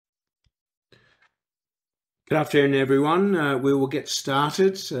Good afternoon, everyone. We will get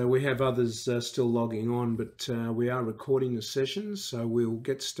started. We have others still logging on, but we are recording the session, so we'll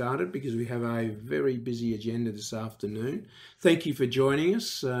get started because we have a very busy agenda this afternoon. Thank you for joining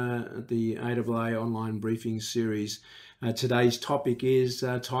us at the AIIA online briefing series. Today's topic is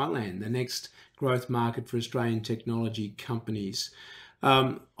Thailand, the next growth market for Australian technology companies.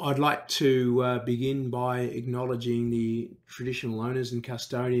 I'd like to begin by acknowledging the traditional owners and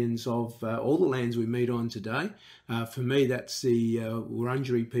custodians of all the lands we meet on today. For me, that's the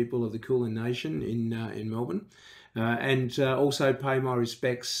Wurundjeri people of the Kulin Nation in Melbourne. And also pay my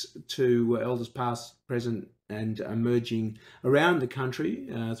respects to elders past, present and emerging around the country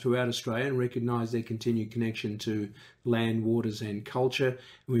throughout Australia, and recognise their continued connection to land, waters and culture.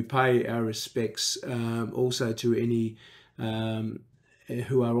 And we pay our respects also to any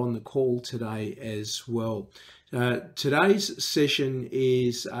who are on the call today as well. Today's session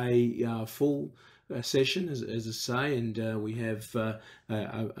is a full session, as I say, and we have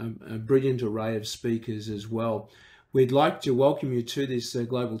a brilliant array of speakers as well. We'd like to welcome you to this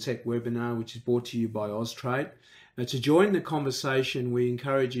Global Tech webinar, which is brought to you by Austrade. To join the conversation, we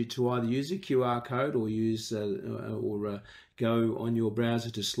encourage you to either use a QR code or go on your browser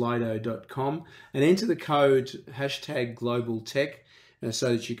to slido.com and enter the code #GlobalTech.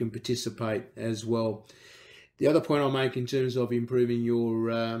 So that you can participate as well. The other point I'll make in terms of improving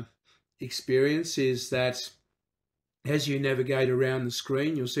your experience is that as you navigate around the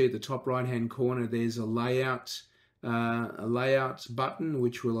screen, you'll see at the top right hand corner there's a layout button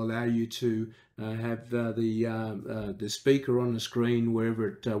which will allow you to have the speaker on the screen wherever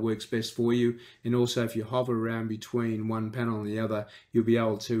it works best for you, and also if you hover around between one panel and the other, you'll be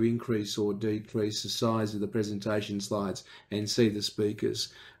able to increase or decrease the size of the presentation slides and see the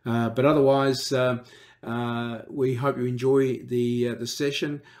speakers. But otherwise, we hope you enjoy the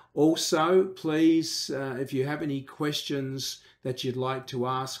session. Also, please, if you have any questions that you'd like to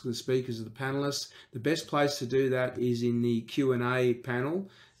ask the speakers or the panelists, the best place to do that is in the Q&A panel,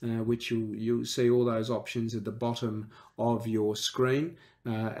 which you'll see all those options at the bottom of your screen,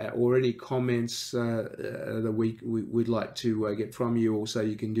 or any comments that we'd like to get from you. Also,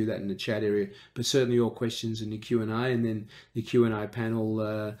 you can do that in the chat area, but certainly all questions in the Q&A, and then the Q&A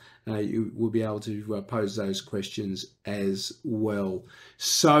panel, you will be able to pose those questions as well.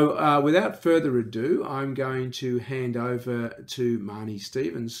 So without further ado, I'm going to hand over to Marnie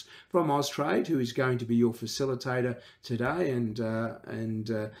Stevens from Austrade, who is going to be your facilitator today, and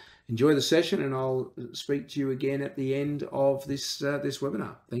enjoy the session, and I'll speak to you again at the end of this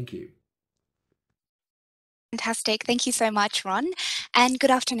webinar. Thank you. Fantastic. Thank you so much, Ron. And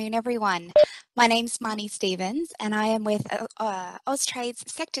good afternoon, everyone. My name's Marnie Stevens, and I am with Austrade's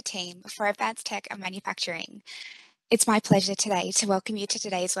sector team for Advanced Tech and Manufacturing. It's my pleasure today to welcome you to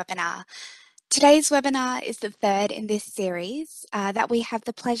today's webinar. Today's webinar is the third in this series that we have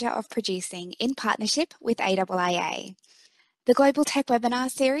the pleasure of producing in partnership with AIIA. The Global Tech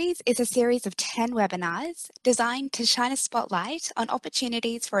Webinar Series is a series of 10 webinars designed to shine a spotlight on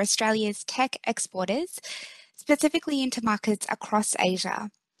opportunities for Australia's tech exporters, specifically into markets across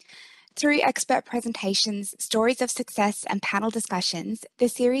Asia. Through expert presentations, stories of success and panel discussions, the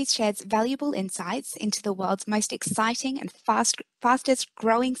series shares valuable insights into the world's most exciting and fastest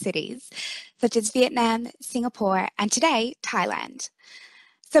growing cities, such as Vietnam, Singapore, and today, Thailand.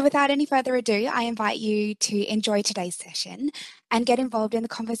 So without any further ado, I invite you to enjoy today's session and get involved in the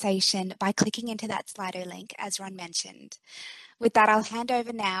conversation by clicking into that Slido link, as Ron mentioned. With that, I'll hand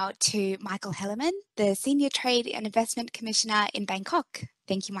over now to Michael Hellerman, the Senior Trade and Investment Commissioner in Bangkok.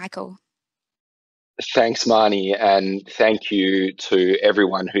 Thank you, Michael. Thanks, Marnie, and thank you to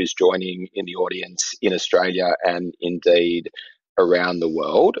everyone who's joining in the audience in Australia and indeed around the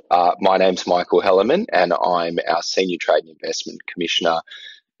world. My name's Michael Hellerman, and I'm our Senior Trade and Investment Commissioner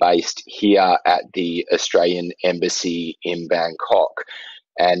based here at the Australian Embassy in Bangkok.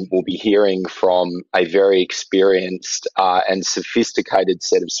 And we'll be hearing from a very experienced and sophisticated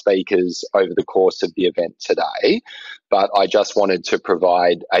set of speakers over the course of the event today. But I just wanted to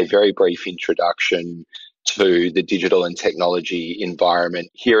provide a very brief introduction to the digital and technology environment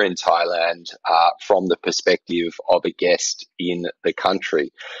here in Thailand from the perspective of a guest in the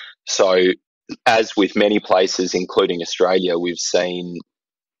country. So, as with many places, including Australia, we've seen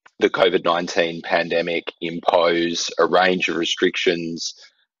the COVID-19 pandemic impose a range of restrictions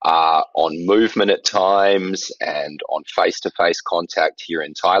on movement at times and on face-to-face contact here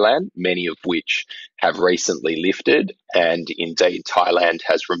in Thailand, many of which have recently lifted. And indeed, Thailand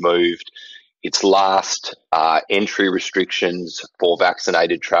has removed its last entry restrictions for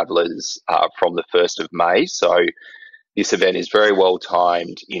vaccinated travellers from the 1st of May. So this event is very well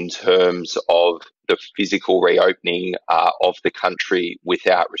timed in terms of the physical reopening of the country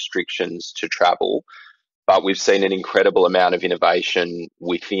without restrictions to travel. But we've seen an incredible amount of innovation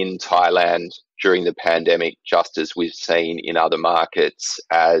within Thailand during the pandemic, just as we've seen in other markets,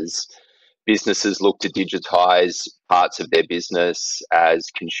 as businesses look to digitize parts of their business, as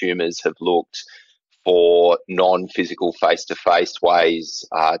consumers have looked for non-physical face-to-face ways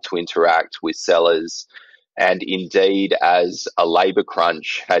to interact with sellers. And indeed, as a labour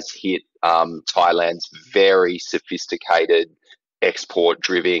crunch has hit Thailand's very sophisticated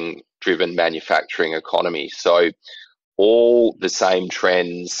export-driven manufacturing economy. So all the same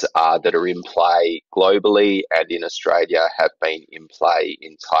trends that are in play globally and in Australia have been in play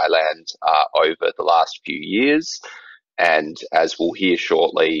in Thailand over the last few years. And as we'll hear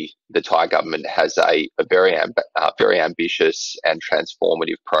shortly, the Thai government has a very ambitious and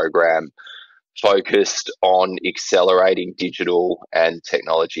transformative program focused on accelerating digital and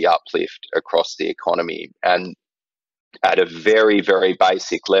technology uplift across the economy. And at a very, very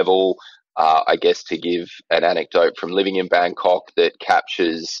basic level, I guess to give an anecdote from living in Bangkok that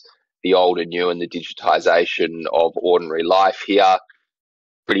captures the old and new and the digitisation of ordinary life here,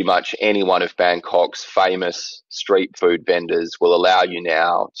 pretty much any one of Bangkok's famous street food vendors will allow you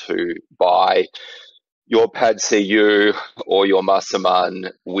now to buy your pad see ew or your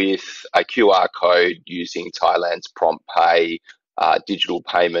masaman with a QR code using Thailand's prompt pay digital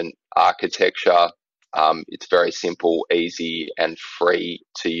payment architecture. It's very simple, easy, and free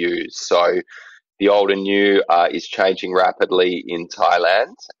to use. So the old and new is changing rapidly in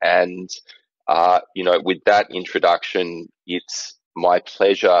Thailand. And, with that introduction, it's my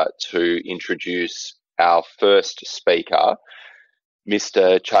pleasure to introduce our first speaker,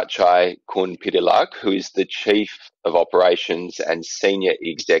 Mr. Chachai Kunpitilak, who is the Chief of Operations and Senior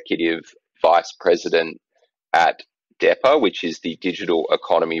Executive Vice President at DEPA, which is the Digital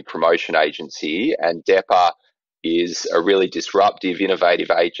Economy Promotion Agency. And DEPA is a really disruptive,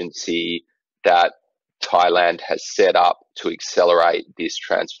 innovative agency that Thailand has set up to accelerate this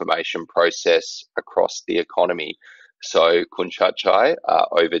transformation process across the economy. So, Kun Chachai,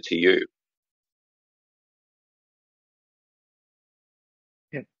 over to you.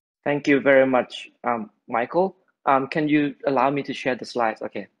 Thank you very much, Michael. Can you allow me to share the slides?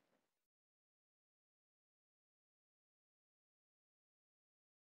 Okay.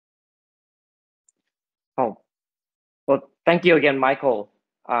 Oh, well, thank you again, Michael.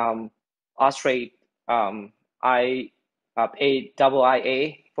 Austrade, AIIA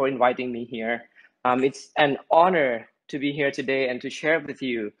for inviting me here. It's an honor to be here today and to share with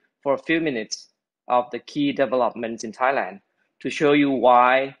you for a few minutes of the key developments in Thailand to show you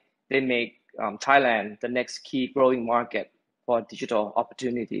why they make Thailand the next key growing market for digital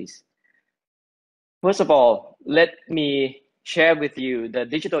opportunities. First of all, let me share with you the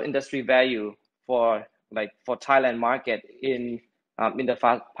digital industry value for Thailand market in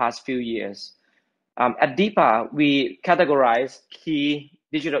the past few years. At DEPA, we categorize key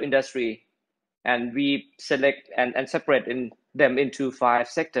digital industry and we select and separate them into 5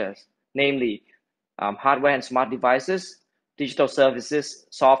 sectors, namely hardware and smart devices, digital services,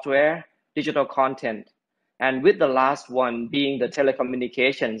 software, digital content. And with the last one being the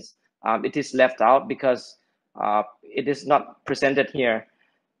telecommunications, it is left out because it is not presented here.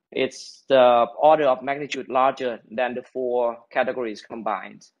 It's the order of magnitude larger than the 4 categories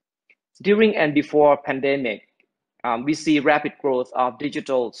combined. During and before pandemic, we see rapid growth of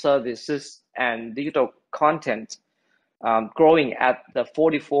digital services and digital content growing at the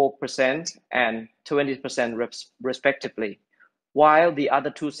 44% and 20% respectively, while the other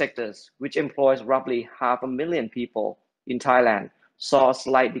 2 sectors, which employs roughly 500,000 people in Thailand, saw a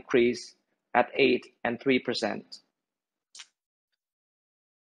slight decrease at 8% and 3%.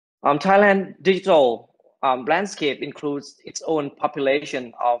 Thailand digital landscape includes its own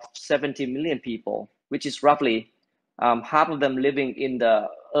population of 70 million people, which is roughly half of them living in the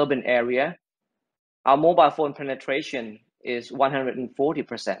urban area. Our mobile phone penetration is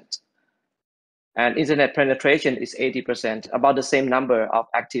 140%, and internet penetration is 80%, about the same number of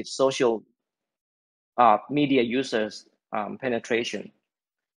active social media users penetration.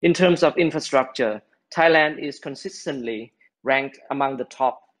 In terms of infrastructure, Thailand is consistently ranked among the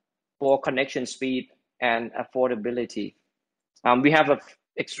top for connection speed and affordability. We have an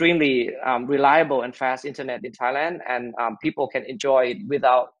extremely reliable and fast internet in Thailand, and people can enjoy it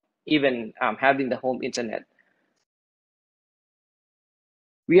without even having the home internet.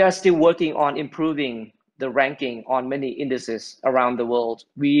 We are still working on improving the ranking on many indices around the world.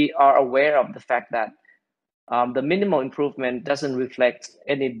 We are aware of the fact that the minimal improvement doesn't reflect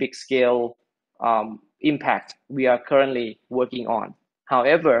any big scale impact we are currently working on.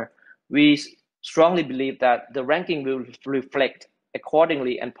 However, we strongly believe that the ranking will reflect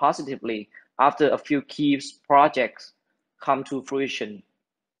accordingly and positively after a few key projects come to fruition.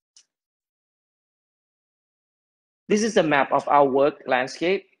 This is a map of our work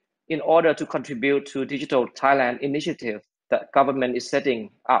landscape in order to contribute to Digital Thailand initiative that government is setting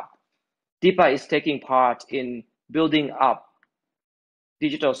up. DIPA is taking part in building up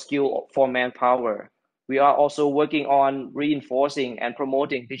digital skill for manpower. We are also working on reinforcing and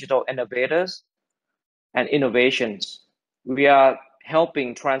promoting digital innovators and innovations. We are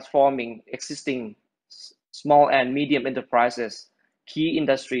helping transforming existing small and medium enterprises, key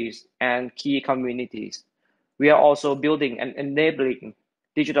industries, and key communities. We are also building and enabling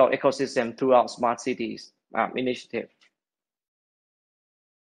digital ecosystem throughout Smart Cities initiative.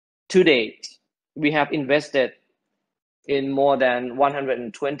 To date, we have invested in more than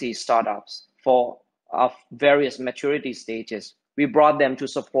 120 startups of various maturity stages. We brought them to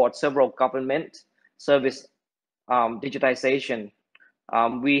support several government service digitization.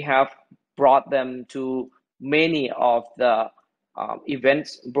 We have brought them to many of the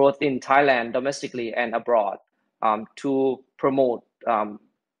events both in Thailand domestically and abroad to promote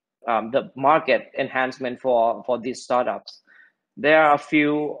the market enhancement for these startups. There are a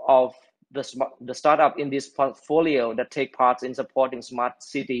few of the startup in this portfolio that take part in supporting smart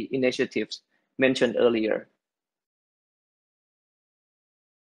city initiatives mentioned earlier.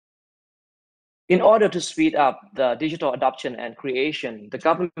 In order to speed up the digital adoption and creation, the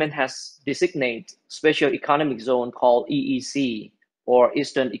government has designated special economic zone called EEC, or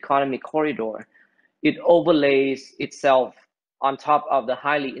Eastern Economic Corridor. It overlays itself on top of the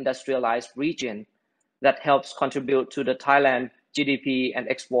highly industrialized region that helps contribute to the Thailand GDP and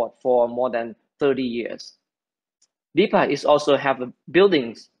export for more than 30 years. DIPA is also have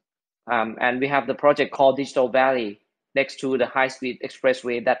buildings, and we have the project called Digital Valley next to the high-speed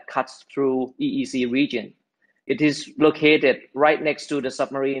expressway that cuts through EEC region. It is located right next to the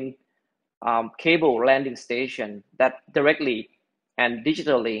submarine cable landing station that directly and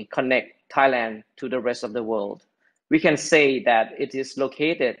digitally connect Thailand to the rest of the world. We can say that it is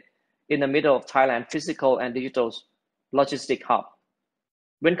located in the middle of Thailand physical and digital logistic hub.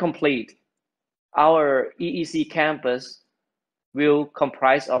 When complete, our EEC campus will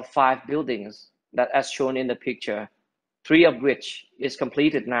comprise of 5 buildings that as shown in the picture, 3 of which is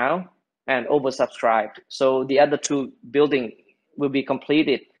completed now and oversubscribed. So the other 2 buildings will be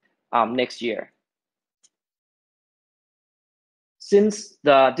completed next year. Since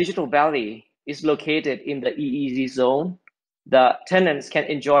the Digital Valley is located in the EEZ zone, the tenants can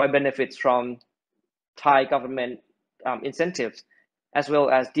enjoy benefits from Thai government incentives, as well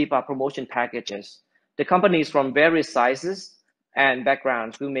as DIPA promotion packages. The companies from various sizes and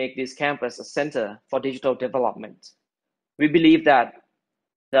backgrounds will make this campus a center for digital development. We believe that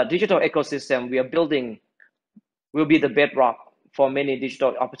the digital ecosystem we are building will be the bedrock for many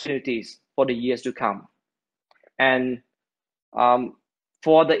digital opportunities for the years to come. And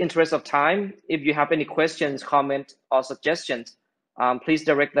for the interest of time, if you have any questions, comments, or suggestions, please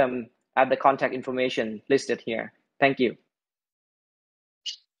direct them at the contact information listed here. Thank you.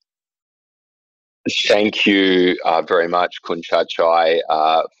 Thank you very much, Khun Chachai,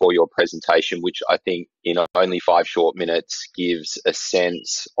 for your presentation, which I think in only 5 short minutes gives a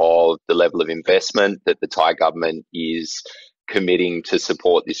sense of the level of investment that the Thai government is committing to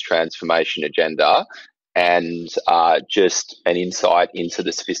support this transformation agenda, and just an insight into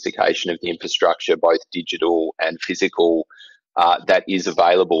the sophistication of the infrastructure, both digital and physical, that is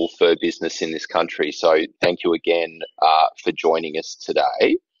available for business in this country. So thank you again for joining us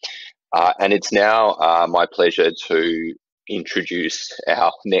today. And it's now my pleasure to introduce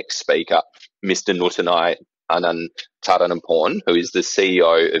our next speaker, Mr. Nutanai Anantaranamporn, who is the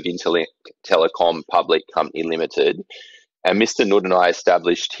CEO of Intellect Telecom Public Company Limited. And Mr. Nutanai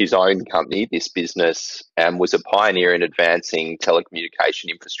established his own company, This Business, and was a pioneer in advancing telecommunication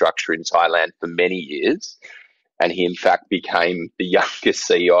infrastructure in Thailand for many years. And he, in fact, became the youngest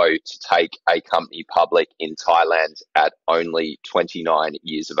CEO to take a company public in Thailand at only 29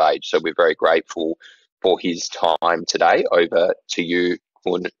 years of age. So we're very grateful for his time today. Over to you,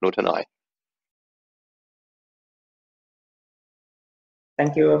 Khun Nutanai.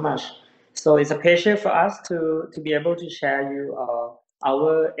 Thank you very much. So it's a pleasure for us to be able to share you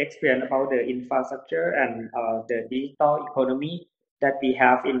our experience about the infrastructure and the digital economy that we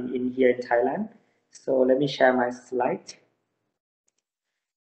have in here in Thailand. So let me share my slide.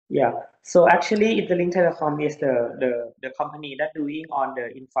 Yeah. So actually, Interlink Telecom is the company that doing on the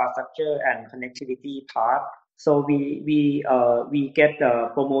infrastructure and connectivity part. So we get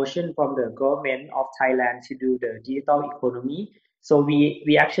the promotion from the government of Thailand to do the digital economy. So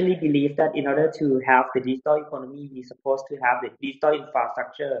we actually believe that in order to have the digital economy, we're supposed to have the digital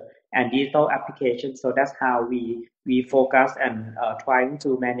infrastructure and digital applications. So that's how we focus and trying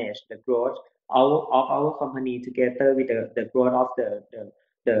to manage the growth of our company together with the growth of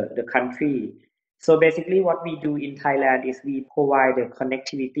the country. So basically what we do in Thailand is we provide the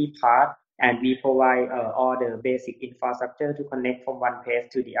connectivity part and we provide all the basic infrastructure to connect from one place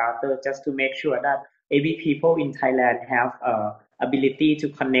to the other just to make sure that every people in Thailand have ability to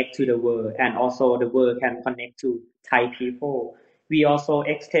connect to the world and also the world can connect to Thai people. We also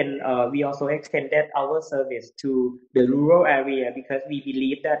extended our service to the rural area because we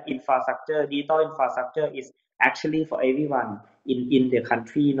believe that digital infrastructure is actually for everyone in the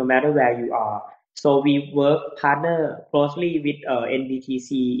country, no matter where you are. So we partner closely with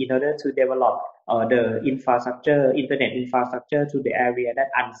NBTC in order to develop the internet infrastructure to the area that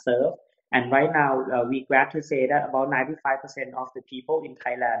unserved. And right now, we glad to say that about 95% of the people in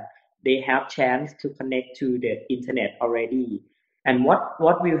Thailand, they have chance to connect to the internet already. And what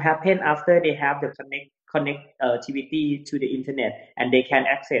will happen after they have the connectivity to the internet and they can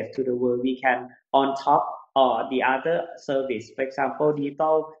access to the world? We can on top the other service, for example,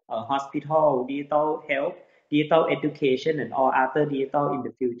 digital hospital, digital health, digital education, and all other digital in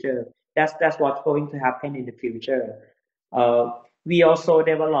the future. That's what's going to happen in the future. Uh, we also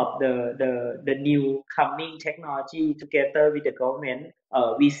develop the new coming technology together with the government.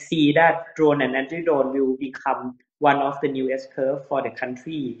 We see that drone and anti-drone will become one of the new S-curve for the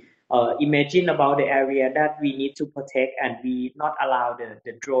country. Imagine about the area that we need to protect and we not allow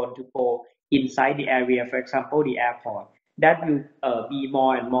the drone to go inside the area, for example, the airport. That will be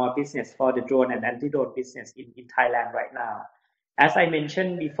more and more business for the drone and anti-drone business in Thailand right now. As I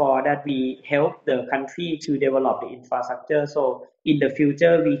mentioned before, that we help the country to develop the infrastructure. So in the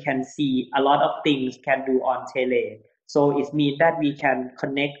future, we can see a lot of things can do on tele. So it means that we can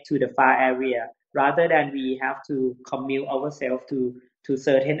connect to the far area rather than we have to commute ourselves to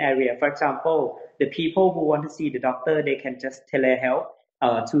certain area. For example, the people who want to see the doctor, they can just telehealth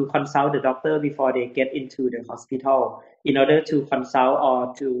to consult the doctor before they get into the hospital in order to consult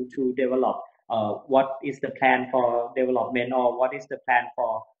or to develop what is the plan for development or what is the plan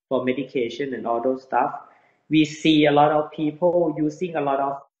for medication and all those stuff. We see a lot of people using a lot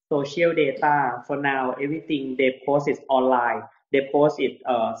of social data. For now, everything they post is online. They post it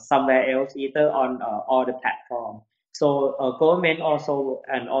somewhere else, either on all the platform. So government also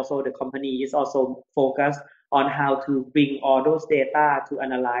and also the company is also focused on how to bring all those data to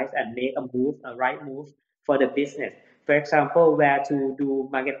analyze and make a right move for the business. For example, where to do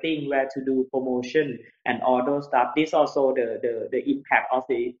marketing, where to do promotion, and all those stuff. This also the impact of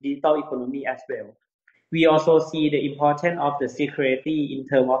the digital economy as well. We also see the importance of the security in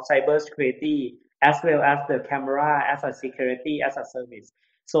terms of cyber security as well as the camera as a security as a service.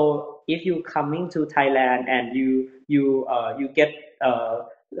 So if you coming to Thailand and you get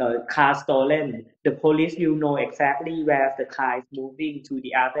car stolen, the police will know exactly where the car is moving to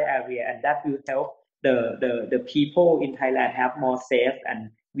the other area, and that will help the people in Thailand have more safe, and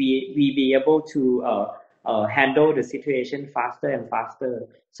we be able to handle the situation faster and faster.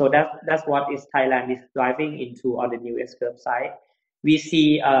 So that's what is Thailand is driving into on the new S-curve side. We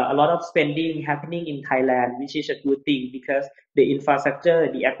see a lot of spending happening in Thailand, which is a good thing because the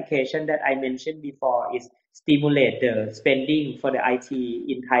infrastructure, the application that I mentioned before is stimulate the spending for the IT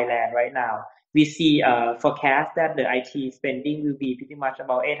in Thailand right now. We see forecast that the IT spending will be pretty much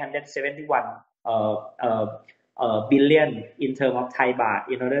about 871 uh, uh, billion in terms of Thai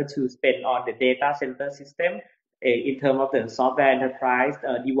baht in order to spend on the data center system in terms of the software enterprise,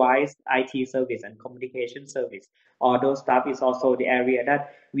 device, IT service, and communication service. All those stuff is also the area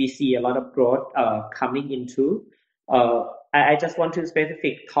that we see a lot of growth coming into. I just want to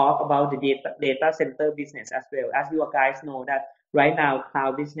specific talk about the data center business as well. As you guys know that right now,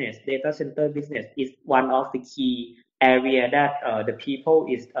 cloud business, data center business is one of the key area that the people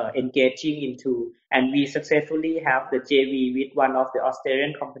is engaging into, and we successfully have the JV with one of the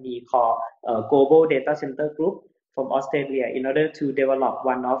Australian company called Global Data Center Group from Australia in order to develop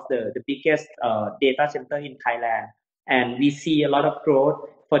one of the biggest data center in Thailand. And we see a lot of growth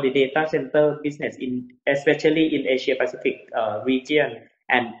for the data center business especially in Asia Pacific region.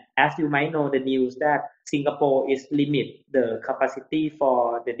 And as you might know the news that Singapore is limit the capacity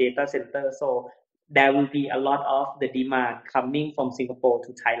for the data center, so there will be a lot of the demand coming from Singapore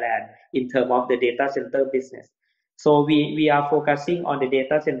to Thailand in terms of the data center business. So we are focusing on the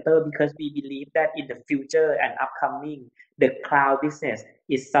data center because we believe that in the future and upcoming, the cloud business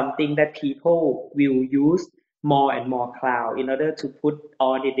is something that people will use more and more cloud in order to put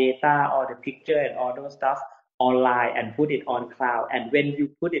all the data, all the picture and all those stuff online and put it on cloud. And when you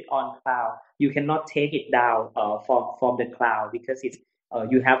put it on cloud, you cannot take it down from the cloud because it's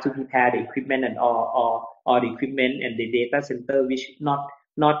you have to prepare the equipment and all the equipment and the data center which not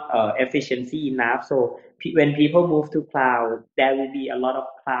efficiency enough. So when people move to cloud, there will be a lot of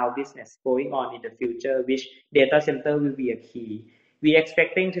cloud business going on in the future, which data center will be a key. We're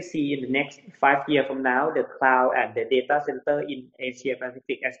expecting to see in the next 5 years from now, the cloud and the data center in Asia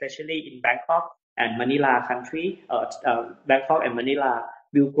Pacific, especially in Bangkok and Manila country, Bangkok and Manila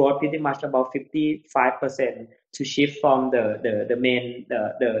will grow pretty much about 55% to shift from the main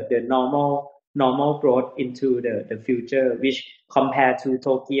the normal growth into the future, which compared to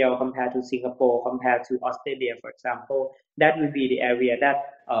Tokyo, compared to Singapore, compared to Australia, for example, that will be the area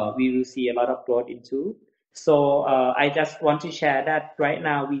that we will see a lot of growth into. So I just want to share that right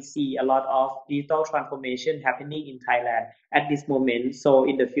now we see a lot of digital transformation happening in Thailand at this moment. So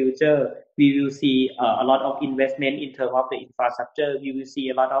in the future, we will see a lot of investment in terms of the infrastructure. We will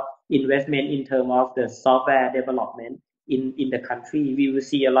see a lot of investment in terms of the software development in the country. We will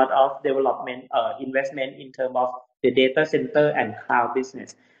see a lot of development investment in terms of the data center and cloud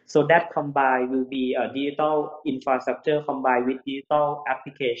business. So that combined will be a digital infrastructure combined with digital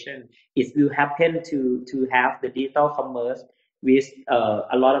application. It will happen to have the digital commerce with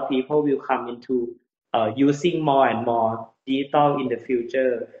a lot of people will come into using more and more digital in the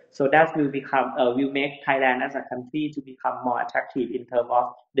future. So that will become will make Thailand as a country to become more attractive in terms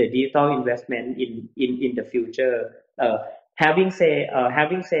of the digital investment in the future. Having said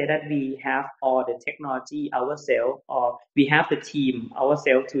that we have all the technology ourselves, or we have the team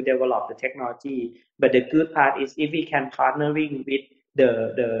ourselves to develop the technology. But the good part is if we can partnering with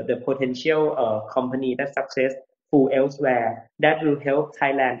the potential company that successful elsewhere, that will help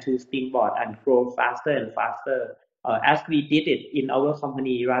Thailand to springboard and grow faster and faster. As we did it in our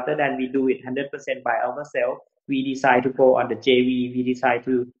company, rather than we do it 100% by ourselves, we decide to go on the JV. We decide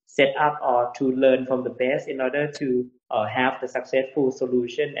to set up or to learn from the best in order to have the successful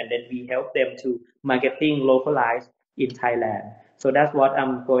solution, and then we help them to marketing localized in Thailand. So that's what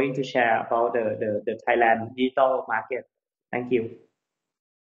I'm going to share about the Thailand digital market. Thank you.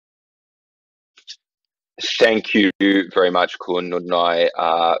 Thank you very much, Kun Nudnai,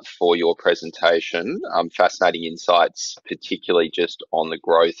 for your presentation. Fascinating insights, particularly just on the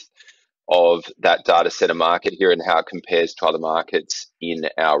growth of that data center market here and how it compares to other markets in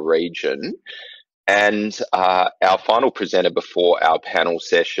our region. And our final presenter before our panel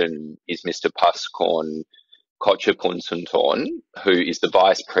session is Mr. Paskorn Kochapunsuntorn, who is the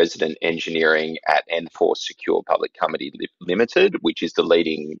Vice President Engineering at N4 Secure Public Company Limited, which is the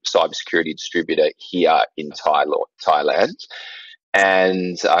leading cybersecurity distributor here in Thailand.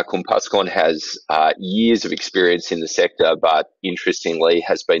 And Kun Paskorn has years of experience in the sector, but interestingly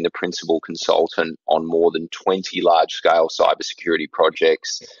has been the principal consultant on more than 20 large-scale cybersecurity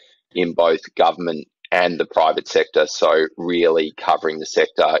projects in both government and the private sector, so really covering the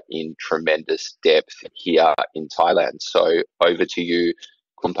sector in tremendous depth here in Thailand. So over to you,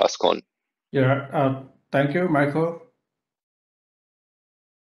 Kun Paskorn. Yeah, thank you, Michael.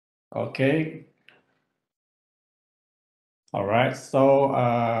 Okay. All right. So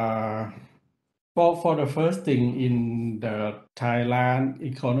for the first thing in the Thailand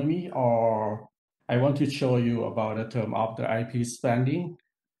economy, or I want to show you about the term of the IP spending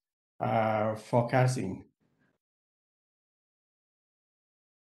forecasting.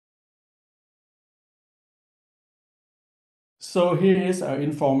 So here is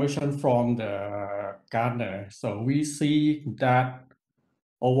information from the Gartner. So we see that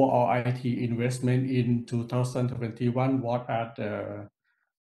overall IT investment in 2021 was at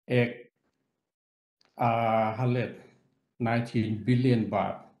 819 billion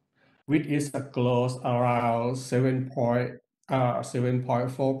baht, which is a growth around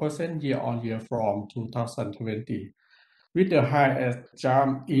 7.4% year-on-year from 2020, with the highest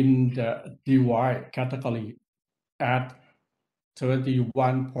jump in the device category at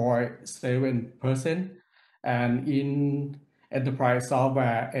 21.7%, and in enterprise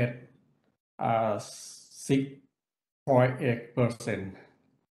software at 6.8%.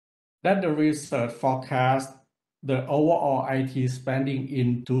 That the research forecast the overall IT spending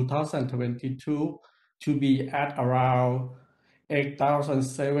in 2022 to be at around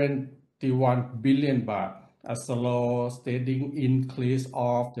 8,071 billion baht, a slow steady increase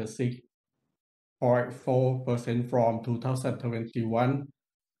of the 6.4% from 2021,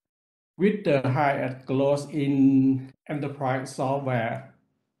 with the highest growth in enterprise software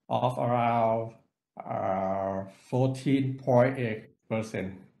of around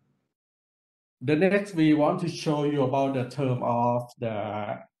 14.8%. The next, we want to show you about the term of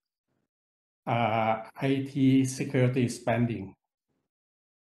the IT security spending.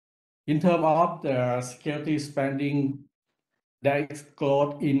 In terms of the security spending, that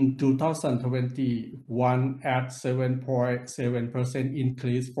growth in 2021 at 7.7%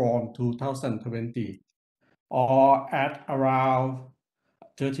 increase from 2020, or at around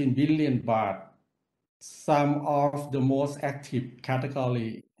 13 billion baht. Some of the most active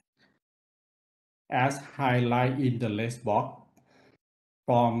category as highlighted in the list box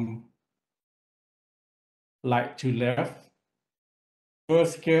from right to left.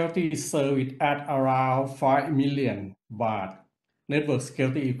 First, security service at around 5 million baht. Network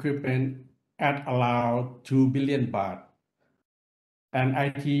security equipment at around 2 billion baht. And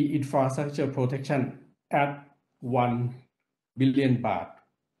IT infrastructure protection at 1 billion baht.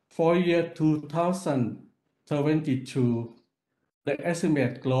 For year 2022, the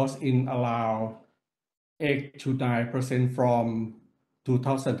estimate growth in around 8 to 9% from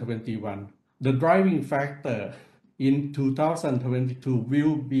 2021. The driving factor in 2022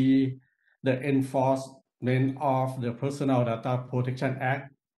 will be the enforcement of the Personal Data Protection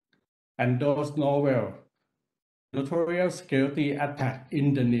Act and those novel notorious security attacks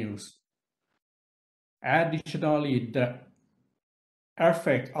in the news. Additionally, the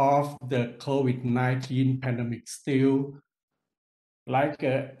effect of the COVID-19 pandemic still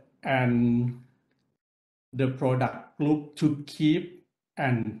and the product group to keep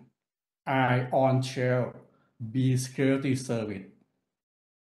an eye on share be security service,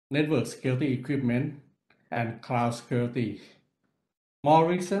 network security equipment, and cloud security. More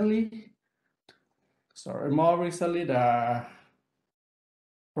recently, the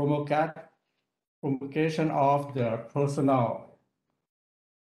promulgation of the Personal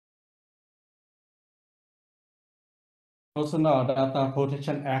Data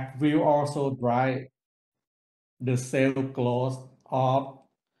Protection Act will also drive the sales growth of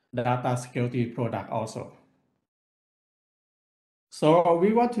data security product also. So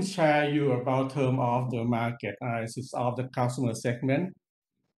we want to share you about term of the market analysis of the customer segment.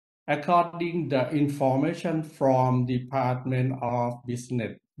 According the information from Department of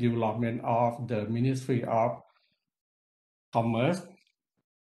Business Development of the Ministry of Commerce,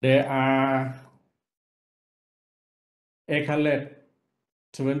 there are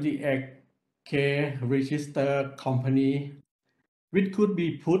 828K registered company, which could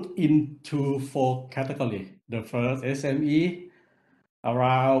be put into 4 categories. The first, SME,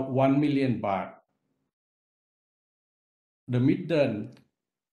 around 1 million baht. The middle,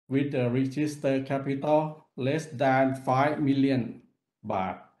 with a registered capital less than 5 million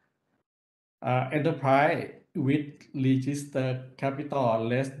baht. Enterprise with registered capital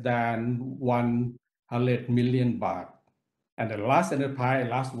less than 100 million baht. And the last enterprise,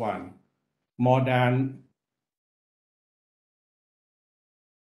 last one, more than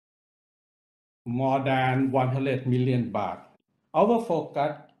 100 million baht. Our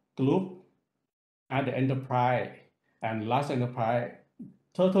focus group are the enterprise and large enterprise,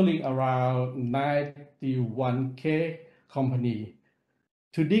 totaling around 91K company.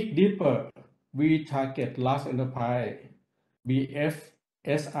 To dig deeper, we target large enterprise,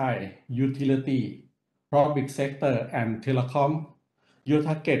 BFSI, utility, public sector, and telecom. Your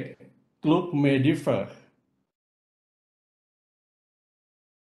target group may differ.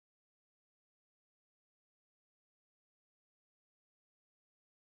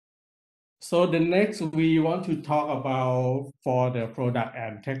 So the next we want to talk about for the product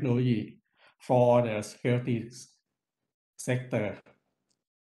and technology for the security sector.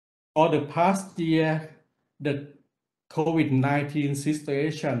 For the past year, the COVID-19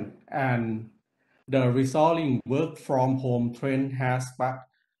 situation and the resulting work from home trend has sparked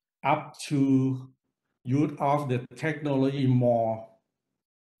up to use of the technology more,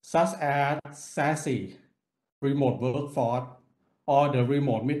 such as SASE, remote workforce, or the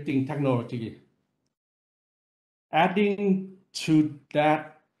remote meeting technology. Adding to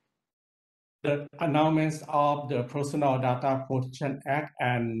that, the announcements of the Personal Data Protection Act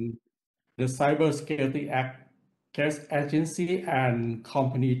and the Cybersecurity Act gets agency and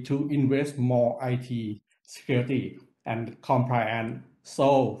company to invest more IT security and compliance.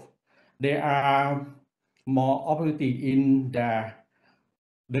 So there are more opportunity in the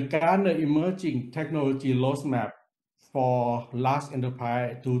Gartner Emerging Technology Roadmap for large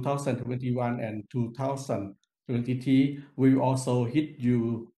enterprise 2021 and 2023 will also hit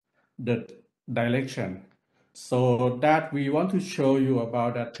you the direction. So that we want to show you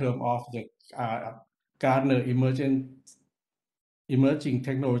about that term of the Gartner Emerging emerging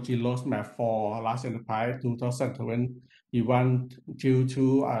technology roadmap for large enterprise 2021 to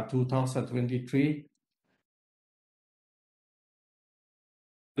 2023.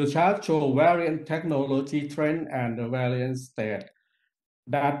 The chart shows variant technology trend and the variant state.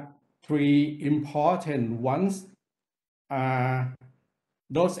 That three important ones are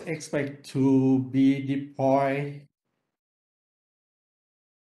those expect to be deployed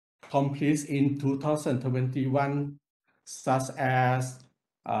complete in 2021, such as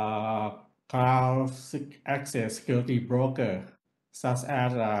cloud access security broker, such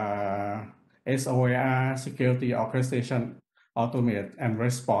as SOAR, security orchestration, automate and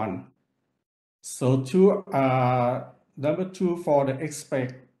respond. So number two, for the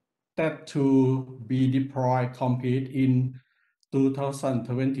expected to be deployed complete in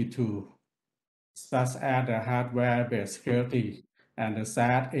 2022, such as the hardware-based security and the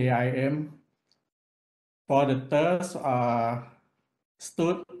SaaS AIM. For the third,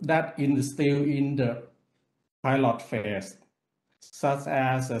 stood that still in the pilot phase, such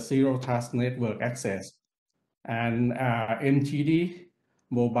as zero trust network access and MTD,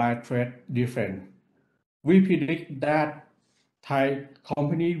 mobile threat defense. We predict that Thai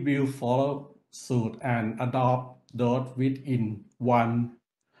company will follow suit and adopt those within 1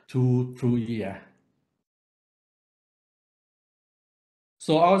 to 2 years.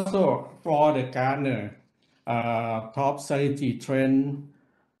 So also for the Gartner top strategy trend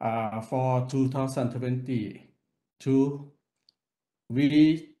for 2022,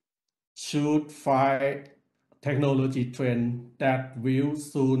 we should find technology trend that will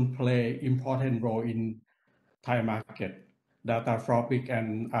soon play important role in Thai market: data fabric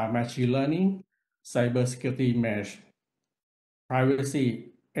and machine learning, cybersecurity mesh,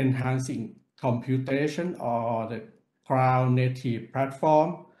 privacy enhancing computation or the cloud native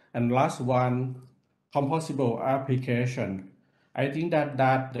platform, and last one, composable application. I think that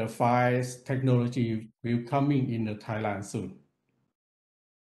the five technology will coming in the Thailand soon.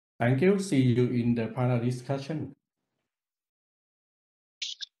 Thank you. See you in the panel discussion.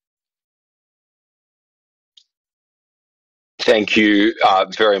 Thank you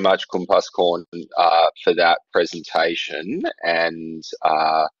very much, Kumpaskorn, for that presentation. And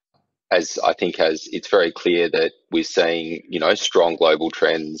as it's very clear that we're seeing, strong global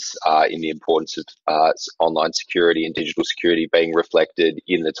trends in the importance of online security and digital security being reflected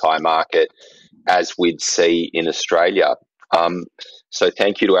in the Thai market, as we'd see in Australia. So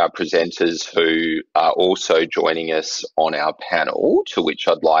thank you to our presenters who are also joining us on our panel, to which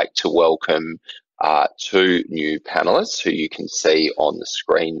I'd like to welcome two new panelists who you can see on the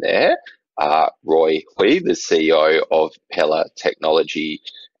screen there. Roy Hui, the CEO of Pella Technology,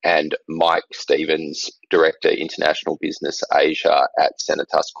 and Mike Stevens, Director, International Business Asia at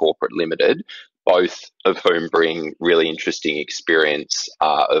Sanitas Corporate Limited, both of whom bring really interesting experience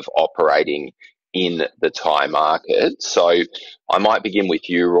of operating in the Thai market. So I might begin with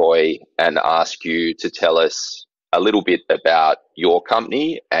you, Roy, and ask you to tell us a little bit about your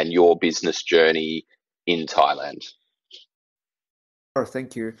company and your business journey in Thailand. Sure,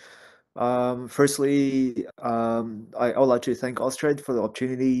 thank you. Firstly, I would like to thank Austrade for the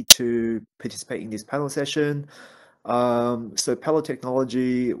opportunity to participate in this panel session. So Pella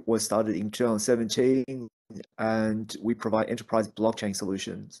Technology was started in 2017, and we provide enterprise blockchain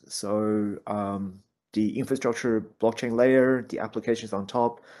solutions. So the infrastructure blockchain layer, the applications on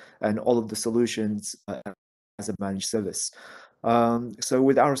top, and all of the solutions as a managed service. So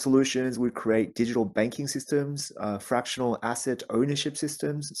with our solutions, we create digital banking systems, fractional asset ownership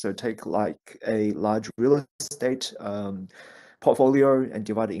systems. So take like a large real estate portfolio and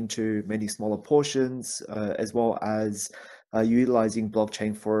divide it into many smaller portions, as well as utilizing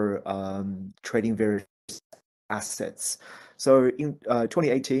blockchain for trading various assets. So in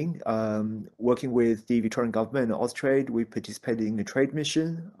 2018, working with the Victorian government and Austrade, we participated in a trade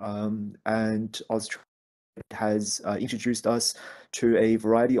mission, and Austrade has introduced us to a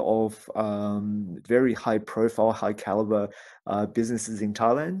variety of very high profile, high caliber businesses in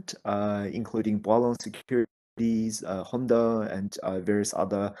Thailand, including Boalong Securities, Honda, and various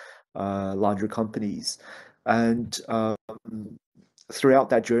other larger companies. And throughout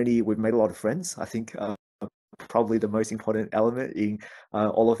that journey, we've made a lot of friends. I think probably the most important element in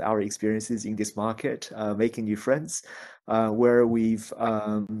all of our experiences in this market, making new friends, where we've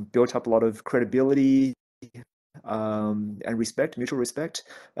built up a lot of credibility and respect, mutual respect.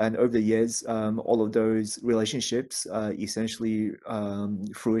 And over the years, all of those relationships essentially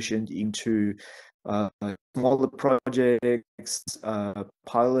fruitioned into smaller projects,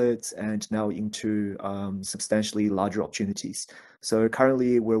 pilots, and now into substantially larger opportunities. So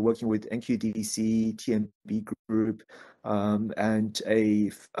currently we're working with NQDC, TMB Group, and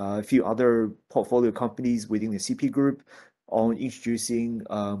a few other portfolio companies within the CP Group on introducing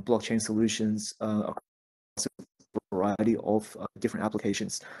blockchain solutions across a variety of different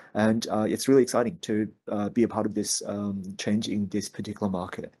applications. And it's really exciting to be a part of this change in this particular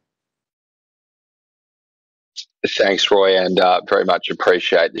market. Thanks, Roy, and very much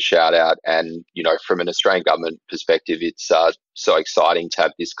appreciate the shout out. And, you know, from an Australian government perspective, it's so exciting to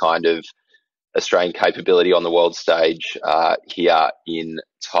have this kind of Australian capability on the world stage here in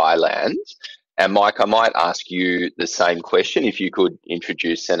Thailand. And Mike, I might ask you the same question, if you could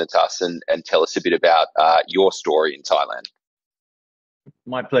introduce Senitas and tell us a bit about your story in Thailand.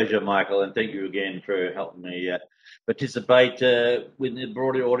 My pleasure, Michael, and thank you again for helping me participate with the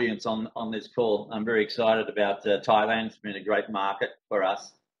broader audience on this call. I'm very excited about Thailand. It's been a great market for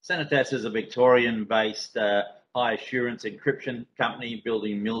us. Senitas is a Victorian-based high assurance encryption company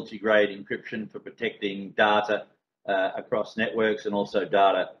building military-grade encryption for protecting data across networks and also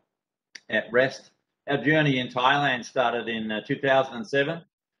data at rest. Our journey in Thailand started in 2007.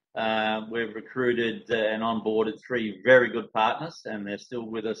 We've recruited and onboarded 3 very good partners, and they're still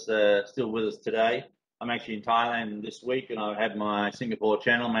with us today. I'm actually in Thailand this week, and I have my Singapore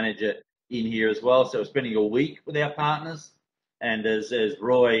channel manager in here as well. So we're spending a week with our partners, and as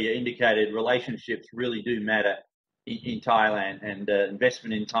Roy indicated, relationships really do matter in Thailand, and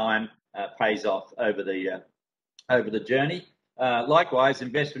investment in time pays off over the journey. Likewise,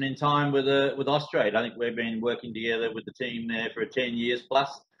 investment in time with Austrade. I think we've been working together with the team there for 10 years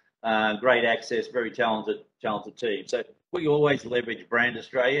plus. Great access, very talented team. So we always leverage brand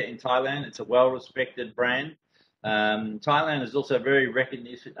Australia in Thailand. It's a well-respected brand. Thailand is also very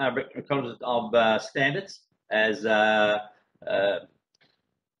recognizant of standards, as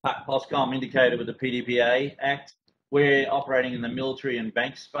POSCOM indicated with the PDPA Act. We're operating in the military and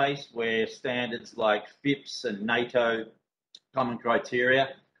bank space, where standards like FIPS and NATO common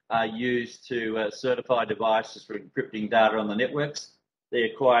criteria are used to certify devices for encrypting data on the networks.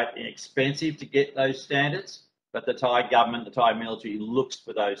 They're quite expensive to get those standards, but the Thai government, the Thai military looks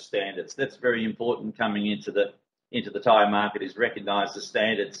for those standards. That's very important coming into the Thai market, is recognise the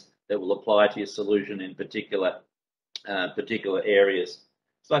standards that will apply to your solution in particular areas.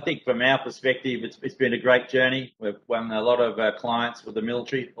 So I think from our perspective, it's been a great journey. We've won a lot of clients with the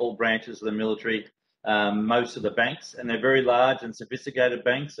military, all branches of the military, most of the banks, and they're very large and sophisticated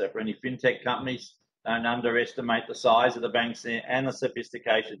banks. So for any fintech companies, don't underestimate the size of the banks there and the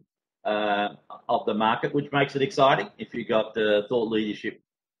sophistication of the market, which makes it exciting if you've got thought leadership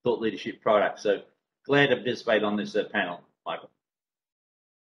products. So glad to participate on this panel, Michael.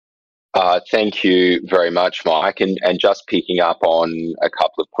 Thank you very much, Mike. And just picking up on a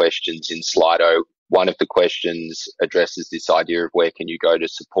couple of questions in Slido, one of the questions addresses this idea of where can you go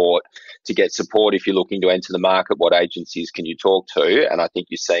to get support if you're looking to enter the market, what agencies can you talk to? And I think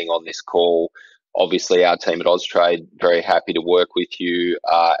you're seeing on this call, obviously our team at Austrade, very happy to work with you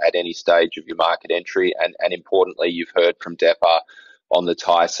at any stage of your market entry. And importantly, you've heard from DEPA on the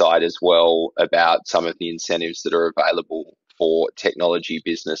Thai side as well about some of the incentives that are available for technology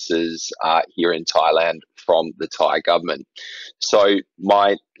businesses here in Thailand from the Thai government. So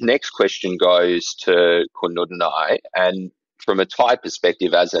my next question goes to Kunudnai, and from a Thai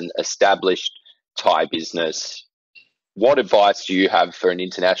perspective, as an established Thai business, what advice do you have for an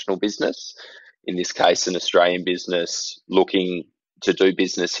international business, in this case an Australian business looking to do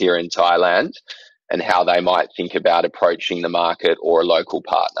business here in Thailand, and how they might think about approaching the market or a local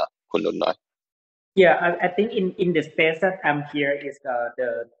partner? Kunudnai. Yeah, I think in the space that I'm here is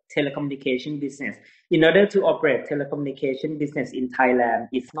the telecommunication business. In order to operate telecommunication business in Thailand,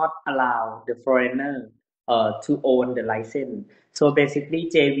 it's not allowed the foreigner to own the license. So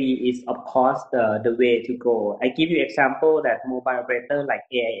basically, JV is of course the way to go. I give you example that mobile operator like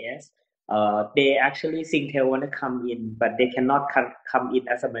AIS, they actually Singtel want to come in, but they cannot come in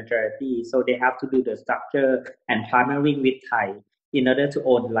as a majority. So they have to do the structure and partnering with Thai in order to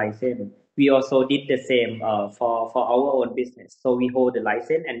own the license. We also did the same for our own business. So we hold the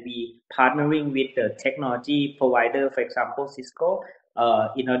license and we partnering with the technology provider, for example, Cisco,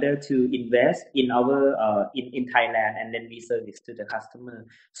 in order to invest in our in Thailand, and then we service to the customer.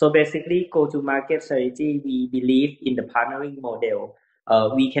 So basically, go-to-market strategy, we believe in the partnering model.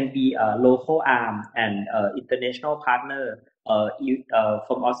 We can be a local arm and international partner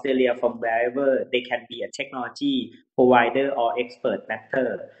from Australia, from wherever. They can be a technology provider or expert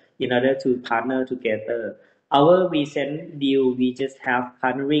matter in order to partner together. Our recent deal, we just have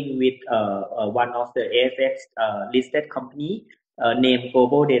partnering with one of the AFX listed company named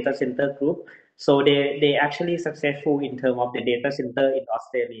Global Data Center Group. So they actually successful in terms of the data center in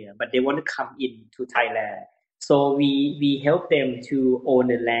Australia, but they want to come into Thailand. So we help them to own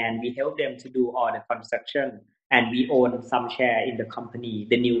the land, we help them to do all the construction, and we own some share in the company,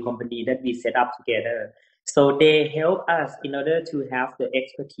 the new company that we set up together. So they help us in order to have the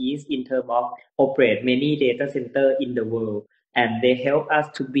expertise in terms of operate many data center in the world, and they help us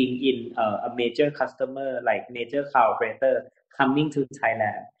to bring in a major customer like major cloud operator coming to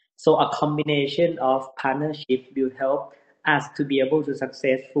Thailand. So a combination of partnership will help us to be able to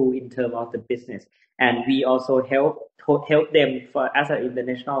successful in terms of the business, and we also help them for as an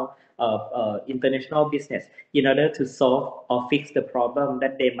international business in order to solve or fix the problem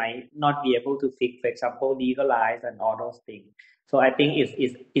that they might not be able to fix, for example, legalize and all those things. So I think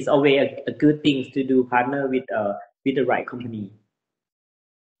it's always a good thing to do partner with the right company.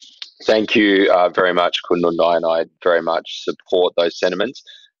 Thank you very much, Kunundai, and I very much support those sentiments.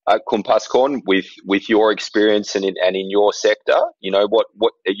 Kumpaskorn, with your experience and in your sector, you know what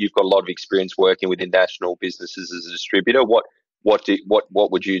you've got a lot of experience working with international businesses as a distributor. What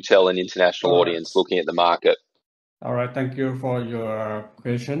would you tell an international audience looking at the market? All right, thank you for your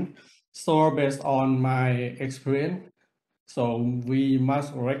question. So based on my experience, so we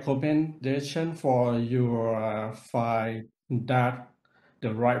must recommendation for your find that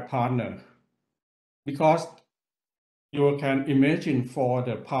the right partner, because you can imagine for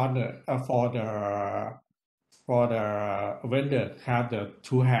the partner for the vendor have the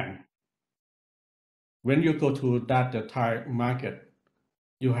two hand. When you go to the Thai market,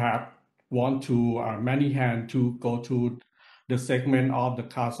 you have want to many hand to go to the segment of the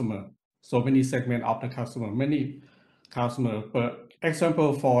customer. So many segment of the customer, many customer. But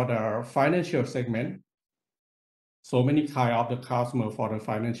example for the financial segment, so many kind of the customer for the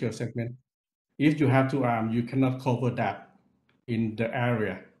financial segment. If you have two arms, you cannot cover that in the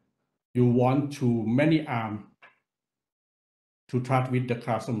area. You want to many arms to talk with the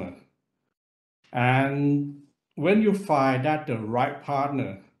customer. And when you find that the right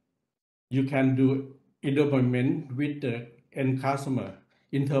partner, you can do development with the end customer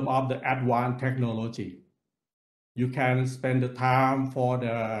in terms of the advanced technology. You can spend the time for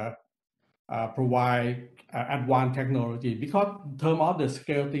the provide advanced technology, because in terms of the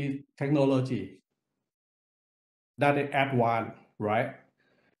security technology that is advanced, right?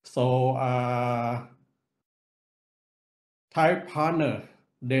 So Thai partner,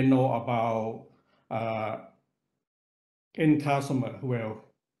 they know about end customer well,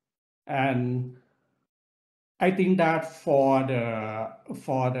 and I think that for the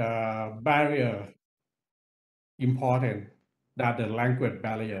barrier important, that the language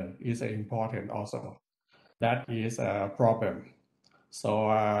barrier is important also. That is a problem. So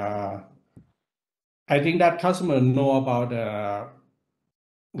I think that customer know about the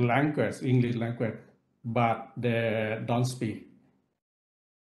language, English language, but they don't speak.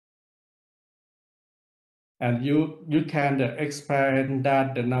 And you can expand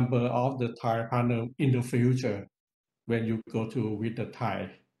that the number of the Thai partner in the future when you go to with the Thai.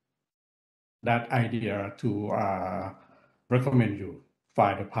 That idea to recommend you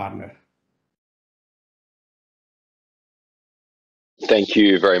find a partner. Thank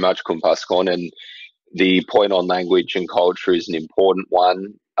you very much, Kumpaskorn. And the point on language and culture is an important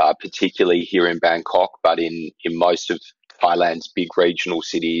one, particularly here in Bangkok, but in most of Thailand's big regional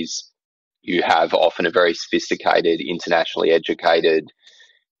cities, you have often a very sophisticated, internationally educated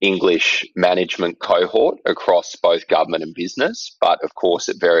English management cohort across both government and business. But of course,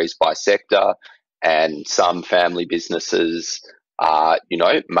 it varies by sector, and some family businesses,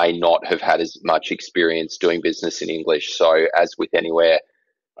 may not have had as much experience doing business in English. So, as with anywhere,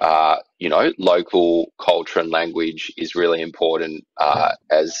 local culture and language is really important,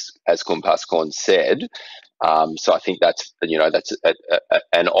 as Kumpaskorn said. So I think that's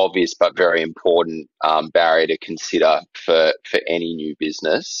an obvious but very important barrier to consider for any new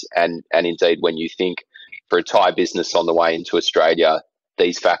business. And indeed, when you think for a Thai business on the way into Australia,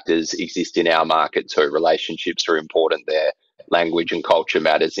 these factors exist in our market too. Relationships are important there. Language and culture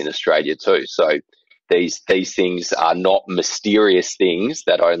matters in Australia too. So these things are not mysterious things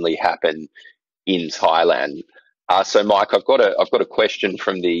that only happen in Thailand. So, Mike, I've got a question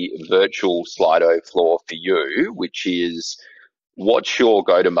from the virtual Slido floor for you, which is, what's your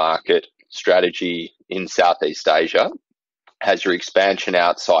go-to-market strategy in Southeast Asia? Has your expansion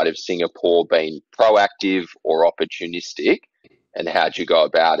outside of Singapore been proactive or opportunistic? And how'd you go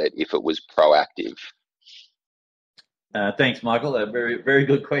about it if it was proactive? Thanks, Michael. A very, very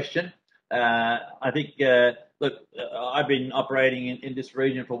good question. I think, look, I've been operating in this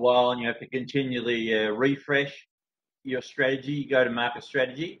region for a while, and you have to continually refresh your strategy, your go-to-market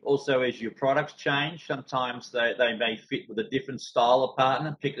strategy. Also, as your products change, sometimes they may fit with a different style of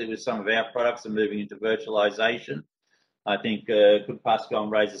partner, particularly with some of our products and moving into virtualization. I think could Pascal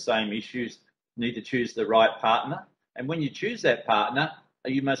raise the same issues. Need to choose the right partner. And when you choose that partner,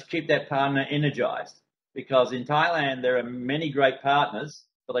 you must keep that partner energized, because in Thailand, there are many great partners,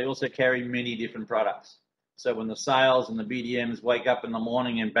 but they also carry many different products. So when the sales and the BDMs wake up in the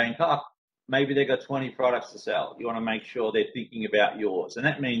morning in Bangkok, maybe they've got 20 products to sell. You want to make sure they're thinking about yours. And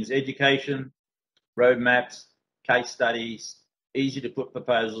that means education, roadmaps, case studies, easy to put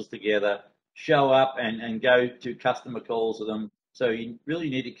proposals together, show up and go to customer calls with them. So you really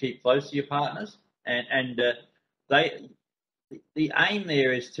need to keep close to your partners. And the aim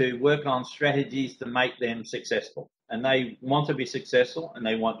there is to work on strategies to make them successful. And they want to be successful, and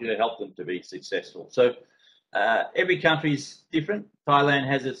they want you to help them to be successful. So every country is different. Thailand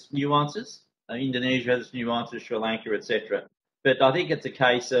has its nuances. Indonesia has its nuances, Sri Lanka, etc. But I think it's a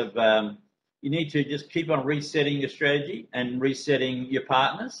case of you need to just keep on resetting your strategy and resetting your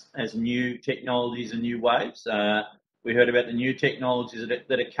partners as new technologies and new waves. We heard about the new technologies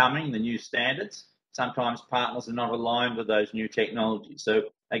that are coming, the new standards. Sometimes partners are not aligned with those new technologies. So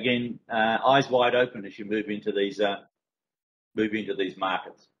again, eyes wide open as you move into these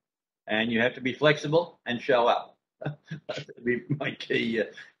markets. And you have to be flexible and show up. That would be my key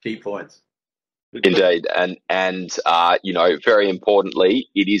points. Indeed, and you know, very importantly,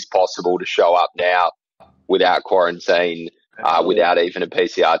 it is possible to show up now without quarantine, without even a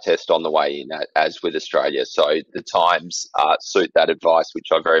PCR test on the way in, as with Australia. So the times suit that advice, which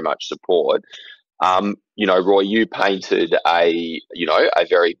I very much support. You know, Roy, you painted a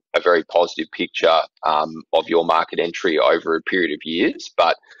very positive picture of your market entry over a period of years,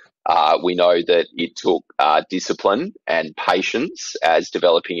 but we know that it took discipline and patience, as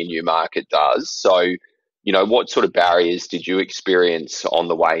developing a new market does. So, you know, what sort of barriers did you experience on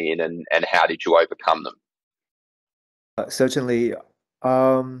the way in, and how did you overcome them? Certainly,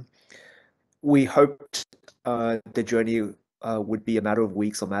 we hoped the journey would be a matter of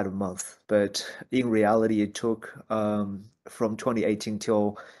weeks or matter of months, but in reality, it took from 2018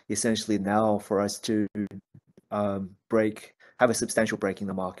 till essentially now for us to have a substantial break in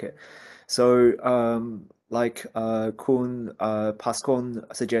the market. So, like Kun Pascon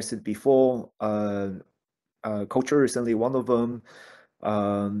suggested before, culture is certainly one of them.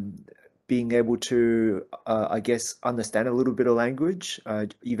 Being able to, I guess, understand a little bit of language,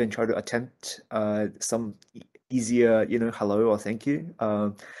 even try to attempt some easier, hello or thank you,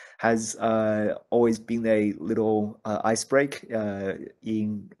 has always been a little icebreaker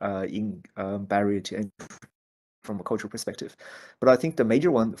in barrier to entry from a cultural perspective. But I think the major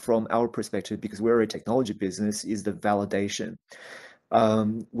one from our perspective, because we're a technology business, is the validation.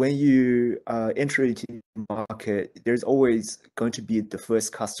 When you enter into the market, there's always going to be the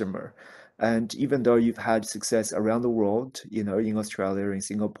first customer. And even though you've had success around the world, in Australia, in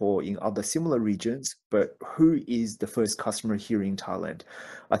Singapore, in other similar regions, but who is the first customer here in Thailand?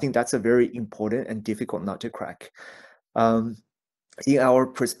 I think that's a very important and difficult nut to crack. In our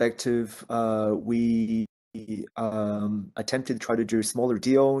perspective, we attempted to try to do smaller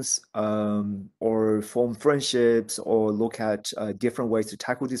deals, or form friendships, or look at different ways to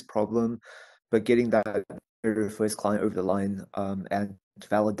tackle this problem, but getting that very first client over the line and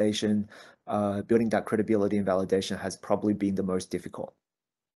validation, building that credibility and validation has probably been the most difficult.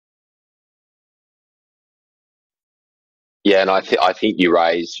 Yeah, and I think you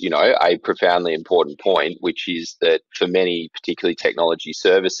raise, a profoundly important point, which is that for many, particularly technology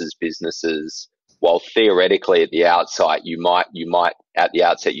services businesses, while theoretically at the outset you might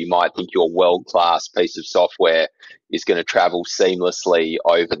think your world-class piece of software is going to travel seamlessly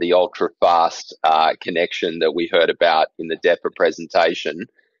over the ultra-fast connection that we heard about in the DEPA presentation.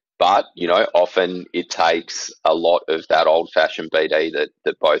 But, often it takes a lot of that old-fashioned BD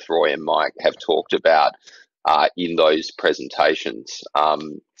that both Roy and Mike have talked about in those presentations.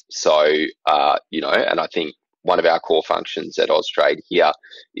 And I think one of our core functions at Austrade here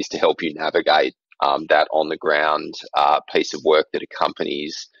is to help you navigate that on-the-ground piece of work that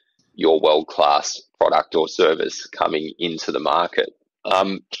accompanies your world-class product or service coming into the market.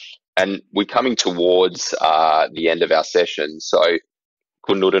 And we're coming towards the end of our session, so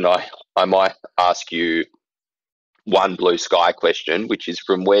Kunnud and I might ask you one blue sky question, which is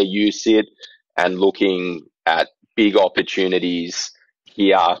from where you sit and looking at big opportunities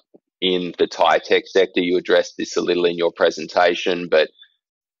here in the Thai tech sector. You addressed this a little in your presentation, but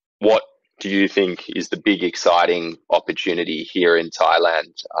what do you think is the big exciting opportunity here in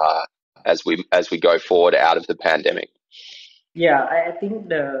Thailand as we go forward out of the pandemic? Yeah, I think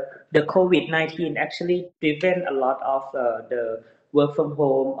the COVID-19 actually driven a lot of the work from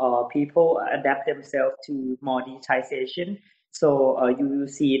home or people adapt themselves to more digitization. So you will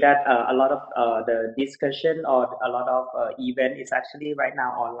see that a lot of the discussion or a lot of event is actually right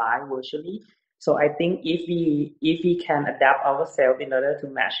now online virtually. So I think if we can adapt ourselves in order to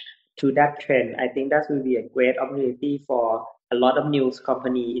match to that trend, I think that will be a great opportunity for a lot of news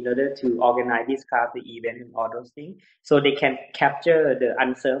company in order to organize this kind of event and all those things so they can capture the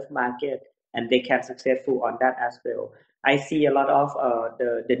unserved market and they can successful on that as well. I see a lot of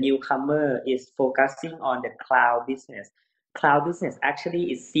the newcomer is focusing on the cloud business. Cloud business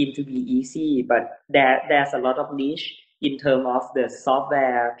actually it seems to be easy, but there's a lot of niche in terms of the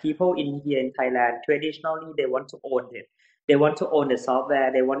software. People in here in Thailand traditionally they want to own it. They want to own the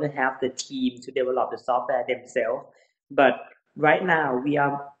software. They want to have the team to develop the software themselves. But right now we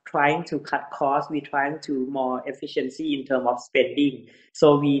are trying to cut costs, we're trying to more efficiency in terms of spending,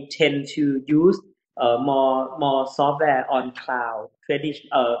 so we tend to use more software on cloud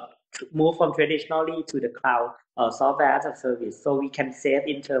move from traditionally to the cloud software as a service, so we can save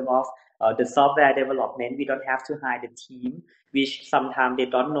in terms of the software development. We don't have to hire the team which sometimes they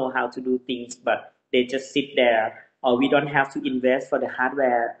don't know how to do things but they just sit there, or we don't have to invest for the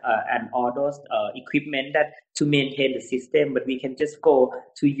hardware and all those equipment that to maintain the system, but we can just go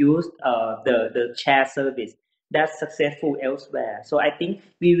to use the share service that's successful elsewhere. So I think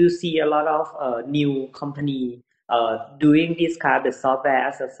we will see a lot of new company doing this kind of software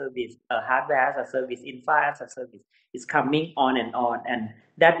as a service, hardware as a service, infra as a service is coming on, and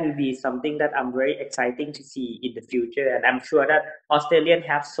that will be something that I'm very exciting to see in the future. And I'm sure that Australian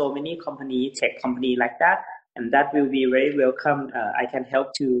have so many company, tech company like that, and that will be very welcome. I can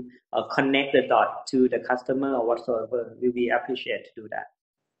help to connect the dot to the customer or whatsoever. We will appreciate to do that.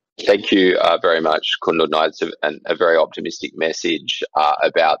 Thank you very much, Kundun. It's a very optimistic message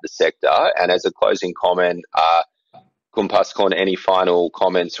about the sector. And as a closing comment, Kumpaskon, any final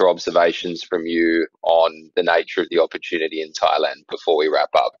comments or observations from you on the nature of the opportunity in Thailand before we wrap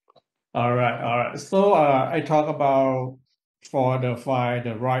up? All right. So I talk about find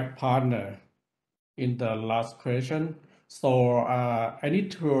the right partner in the last question. So I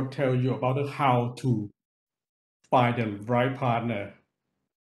need to tell you about how to find the right partner.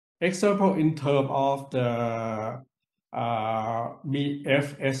 Example in terms of the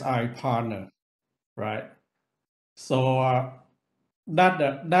FSI partner, right? So that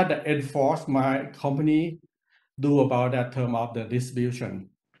the enforce my company do about that term of the distribution,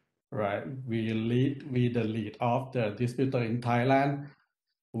 right? We the lead of the distributor in Thailand.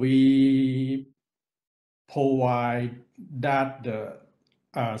 We provide that the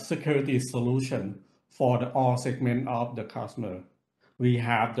security solution for the all segment of the customer. We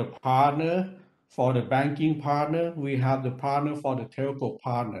have the partner for the banking partner. We have the partner for the telco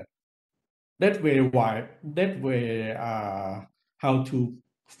partner. That way, how to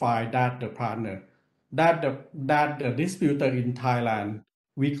find that the partner, that the distributor in Thailand,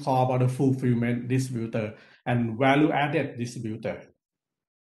 we call about the fulfillment distributor and value-added distributor.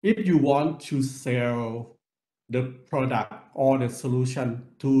 If you want to sell the product or the solution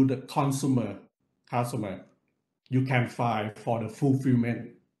to the customer, you can find for the fulfillment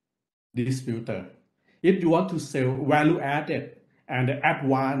distributor. If you want to sell value-added and the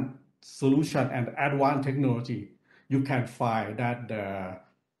advanced solution and advanced technology, you can find that the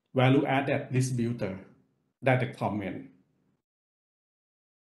value-added distributor. That the comment.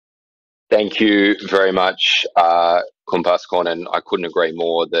 Thank you very much, Kumpaskon, and I couldn't agree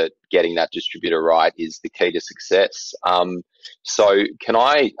more that getting that distributor right is the key to success. So can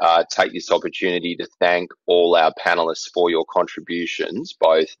I take this opportunity to thank all our panelists for your contributions,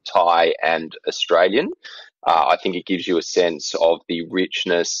 both Thai and Australian. I think it gives you a sense of the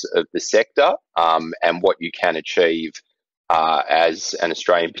richness of the sector and what you can achieve as an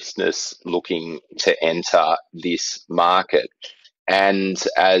Australian business looking to enter this market. And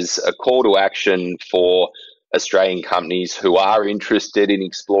as a call to action for Australian companies who are interested in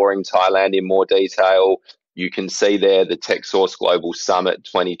exploring Thailand in more detail, you can see there the TechSource Global Summit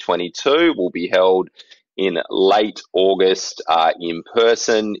 2022 will be held in late August in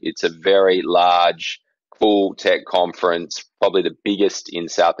person. It's a very large, full tech conference, probably the biggest in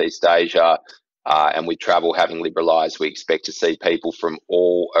Southeast Asia. And with travel having liberalised, we expect to see people from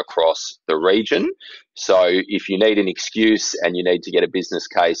all across the region. So if you need an excuse and you need to get a business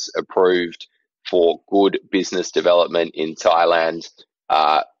case approved for good business development in Thailand,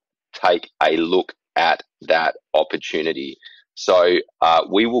 take a look at that opportunity. So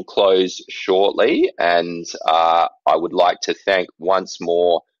we will close shortly, and I would like to thank once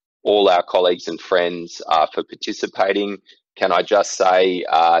more all our colleagues and friends for participating. can I just say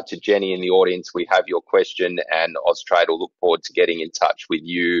to Jenny in the audience, we have your question, and Austrade will look forward to getting in touch with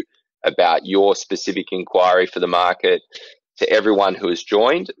you about your specific inquiry for the market. To everyone who has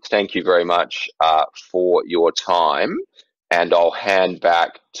joined, thank you very much for your time, and I'll hand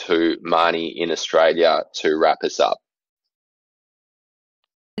back to Marnie in Australia to wrap us up.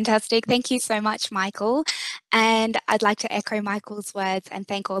 Fantastic. Thank you so much, Michael. And I'd like to echo Michael's words and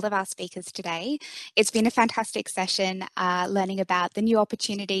thank all of our speakers today. It's been a fantastic session learning about the new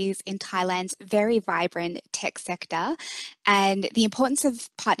opportunities in Thailand's very vibrant tech sector and the importance of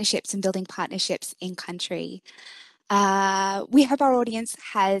partnerships and building partnerships in country. We hope our audience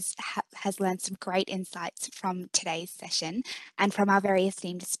has learned some great insights from today's session and from our very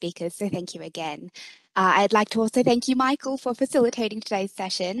esteemed speakers, so thank you again. I'd like to also thank you, Michael, for facilitating today's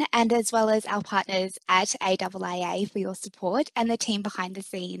session, and as well as our partners at AIIA for your support and the team behind the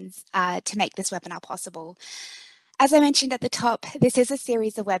scenes to make this webinar possible. As I mentioned at the top, this is a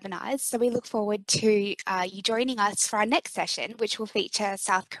series of webinars, so we look forward to you joining us for our next session, which will feature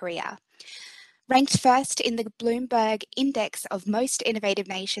South Korea. Ranked first in the Bloomberg Index of Most Innovative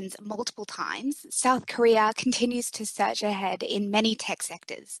Nations multiple times, South Korea continues to surge ahead in many tech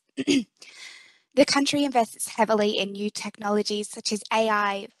sectors. The country invests heavily in new technologies such as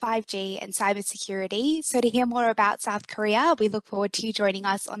AI, 5G, and cybersecurity. So to hear more about South Korea, we look forward to you joining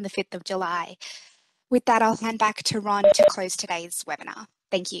us on the 5th of July. With that, I'll hand back to Ron to close today's webinar.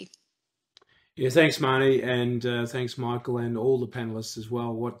 Thank you. Yeah, thanks, Marnie, and thanks, Michael, and all the panelists as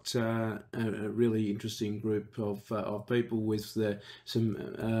well. What a really interesting group of people with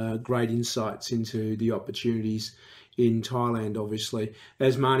some great insights into the opportunities in Thailand, obviously.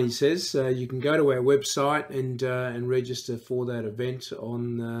 As Marnie says, you can go to our website and register for that event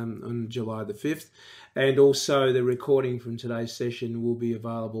on July the 5th. And also the recording from today's session will be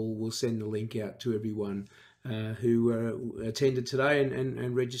available. We'll send the link out to everyone who attended today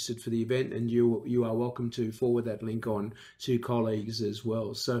and registered for the event, and you are welcome to forward that link on to colleagues as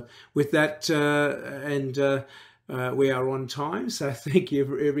well. So with that, we are on time, so thank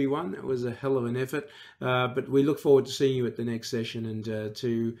you everyone. That was a hell of an effort, but we look forward to seeing you at the next session. And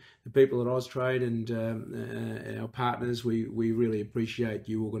to the people at Austrade and our partners, we really appreciate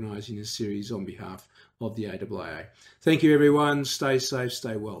you organising this series on behalf of the AIIA. Thank you everyone. Stay safe,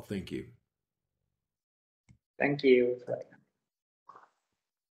 stay well. Thank you. Thank you.